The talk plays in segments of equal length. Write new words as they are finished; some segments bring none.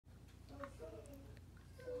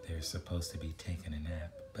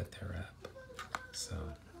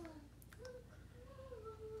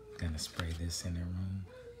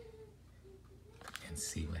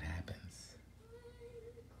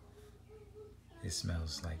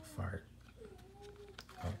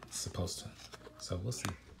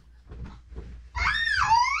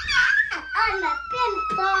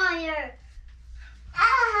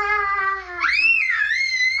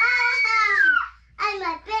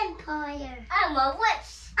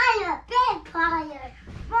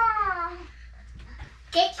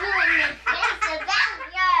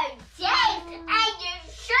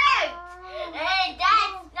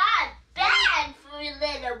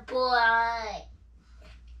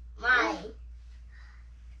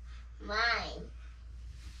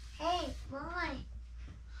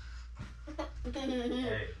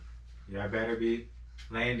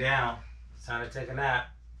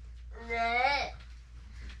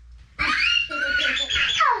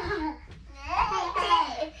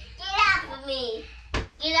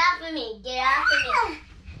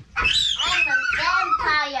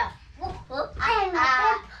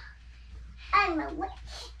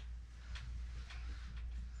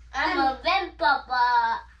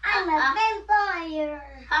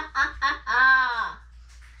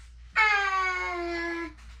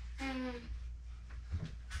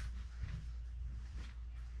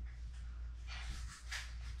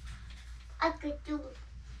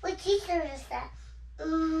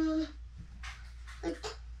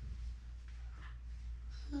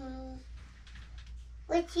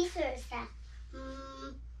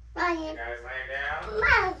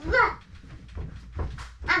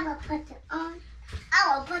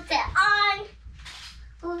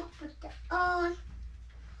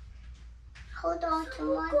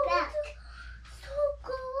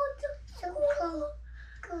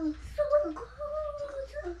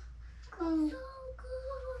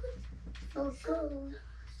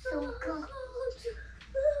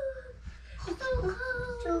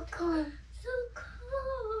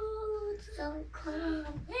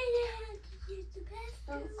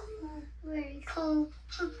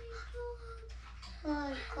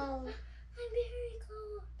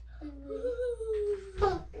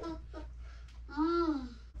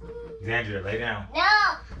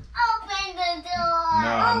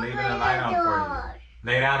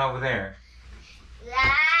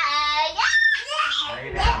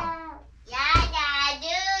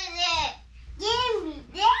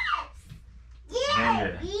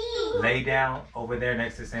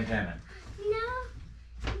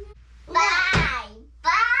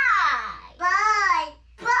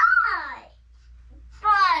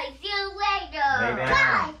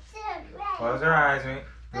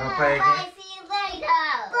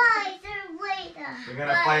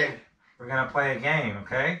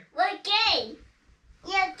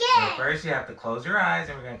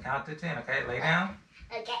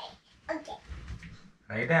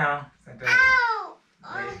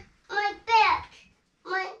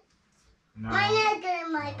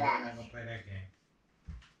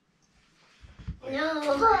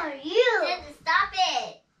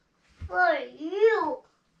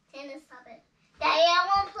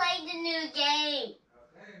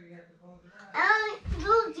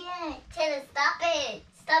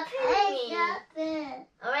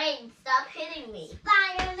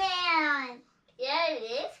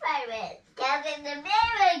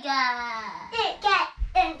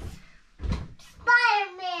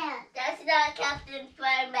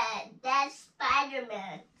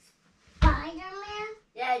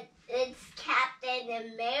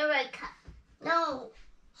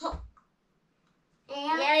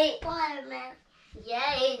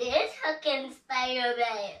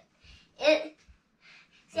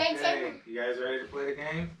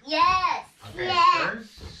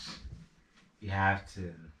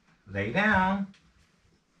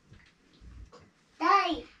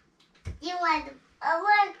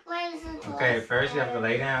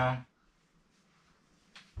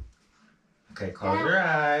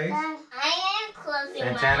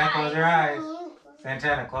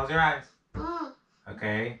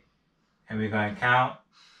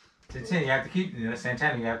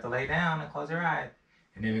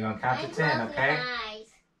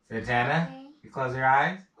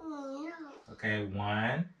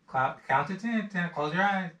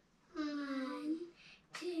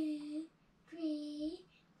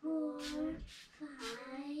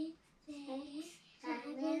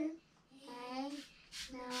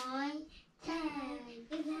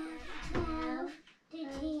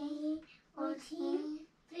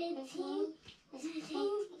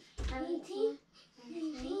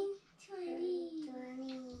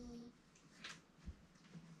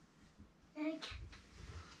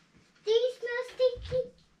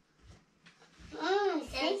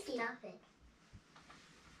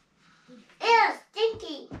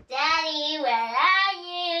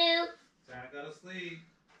sleep.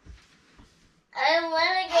 I don't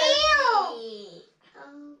want to go to sleep.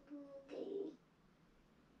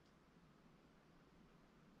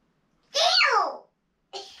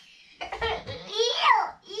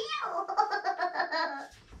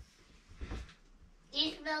 Do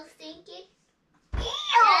you smell stinky?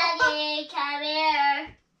 Daddy, come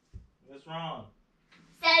here. What's wrong?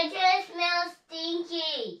 Santana smells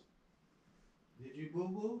stinky. Did you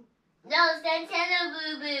boo-boo? No, Santana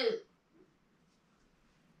boo-boo.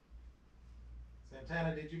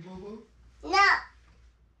 Santana, did you boo-boo? No.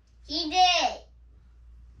 He did.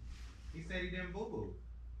 He said he didn't boo-boo.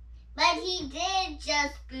 But he did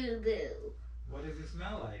just boo-boo. What does it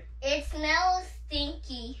smell like? It smells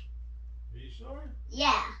stinky. Are you sure?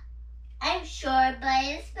 Yeah. I'm sure, but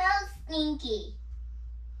it smells stinky.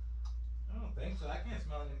 I don't think so. I can't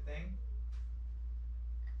smell anything.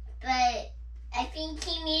 But I think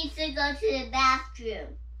he needs to go to the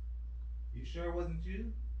bathroom. You sure it wasn't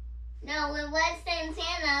you? No, it was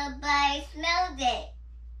Santana, but I smelled it.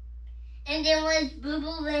 And there was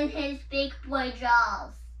boo-boo in his big boy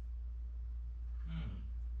drawers.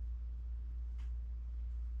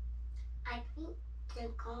 I think the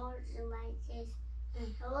cars are like this,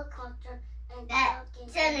 and helicopter, and that.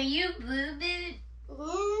 Santa, you boo-booed?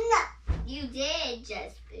 No. You did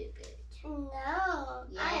just boo-booed. No.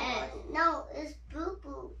 Yeah. No, it's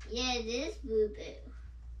boo-boo. Yeah, it is boo-boo.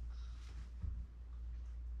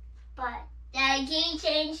 But Daddy, can you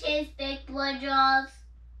change his big boy drawers?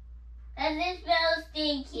 Does it smell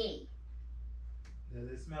stinky? Does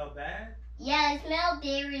it smell bad? Yeah, it smells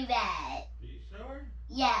very bad. Are you sure?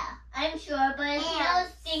 Yeah, I'm sure, but it smells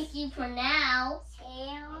stinky for now.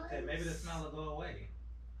 Okay, maybe the smell will go away.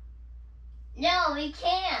 No, we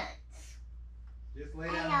can't. Just lay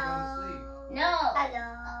down and go to sleep. No.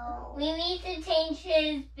 Hello. We need to change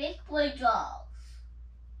his big boy drawers.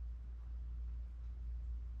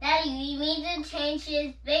 Daddy, we need to change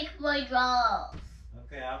his big boy drawers.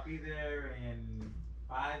 Okay, I'll be there in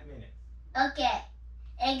 5 minutes. Okay.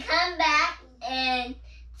 And come back and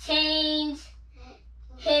change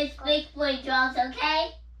his big boy drawers,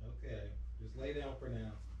 okay? Okay, just lay down for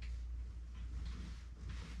now.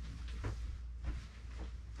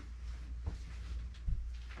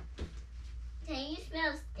 Can you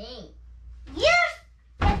smell stink?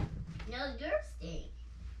 Yes! No, you're stink.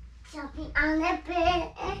 Jumping on the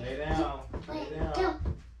bed. Lay down. Lay down.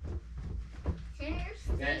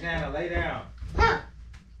 Santana, lay down. No.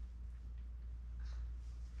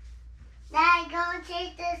 Now go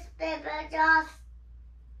take this paper drawers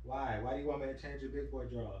Why? Why do you want me to change your big boy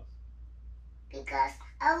drawers? because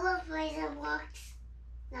I love razor blocks.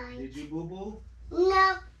 Did you boo-boo?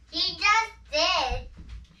 No. He just did.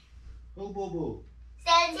 Who boo-boo?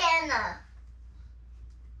 Santana.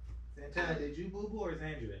 Santana, did you boo-boo or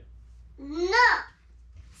Xandria? No.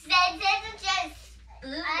 Santana just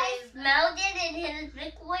I smelled it in his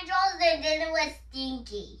big boy drawers and then it was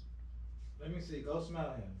stinky. Let me see. Go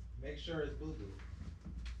smell him. Make sure it's boo-boo.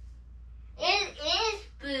 It is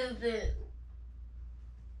boo-boo.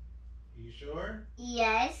 You sure?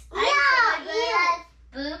 Yes. No, I'm sure it has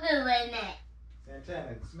boo-boo in it.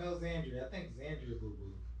 Santana, smell Xandria. I think Xandria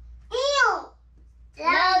boo-boo. Ew.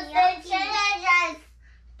 No, Santana just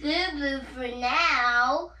boo-boo for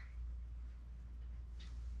now.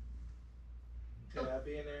 Okay, I'll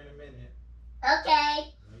be in there in a minute.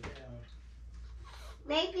 Okay. Lay down.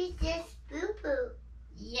 Maybe just boo boo.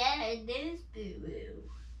 Yeah, it is boo-boo.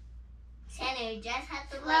 Santa, you just have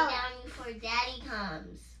to lay Slow. down before Daddy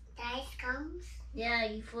comes. Daddy comes. Yeah,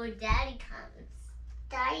 before Daddy comes.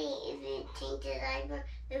 Daddy even change the diaper.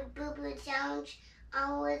 The boo boo challenge.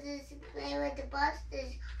 I was to play with the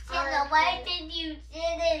buses. Santa, why did you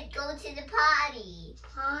didn't go to the potty?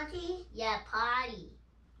 Party? Yeah, potty.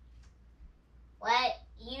 What?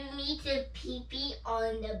 You need to pee-pee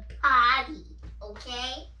on the potty,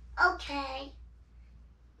 okay? Okay.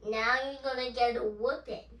 Now you're gonna get a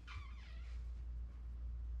whooping.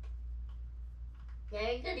 Now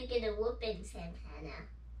you're gonna get a whooping, Santana.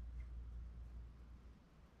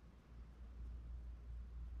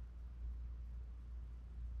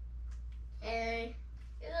 And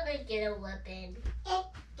you're gonna get a whooping.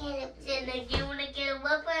 Santa, do you wanna get a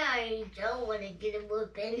whooping or you don't wanna get a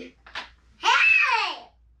whooping? Hey!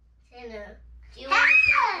 Santa, do you wanna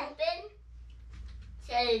get a whooping?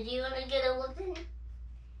 Santa, do you wanna get a whooping?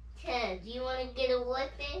 Santa, do you wanna get a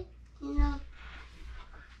whooping? No.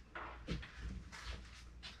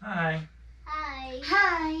 Hi. Hi.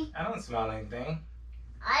 Hi. I don't smell anything.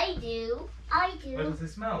 I do. I What do. does it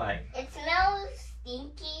smell like? It smells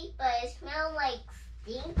stinky, but it smells like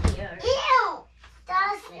stinkier. Ew!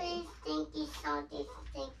 That's me stinky, salty,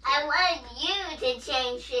 stinky. I want you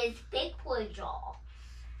change his big boy jaw.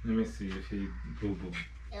 Let me see if he boo-boo.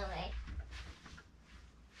 Okay.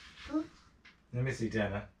 Let me see,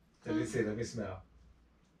 Jenna. Let me see. Let me smell.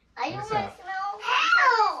 I don't want to smell.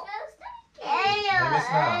 Ow! It smells stinky. Let me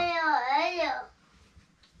smell.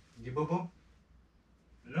 Ew. You boo-boo?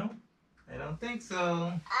 No, I don't think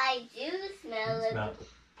so. I do smell it. Smell.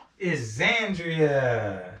 It's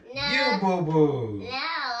Xandria. No. You boo-boo. No,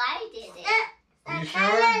 I didn't. You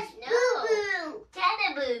sure? No.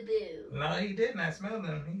 Tana boo-boo. No, he didn't. I smelled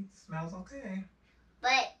him. He smells okay.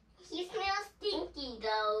 But he smells stinky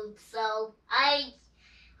though, so I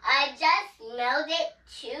just smelled it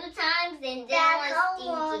 2 times and then it was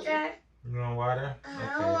stinky. You want water? I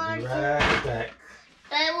Okay, want be right back.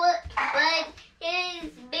 But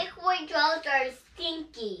his big boy jaws are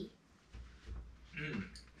stinky.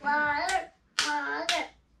 Water.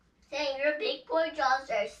 Say your big boy jaws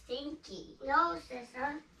are stinky. No,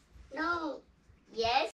 sister. No. Yes,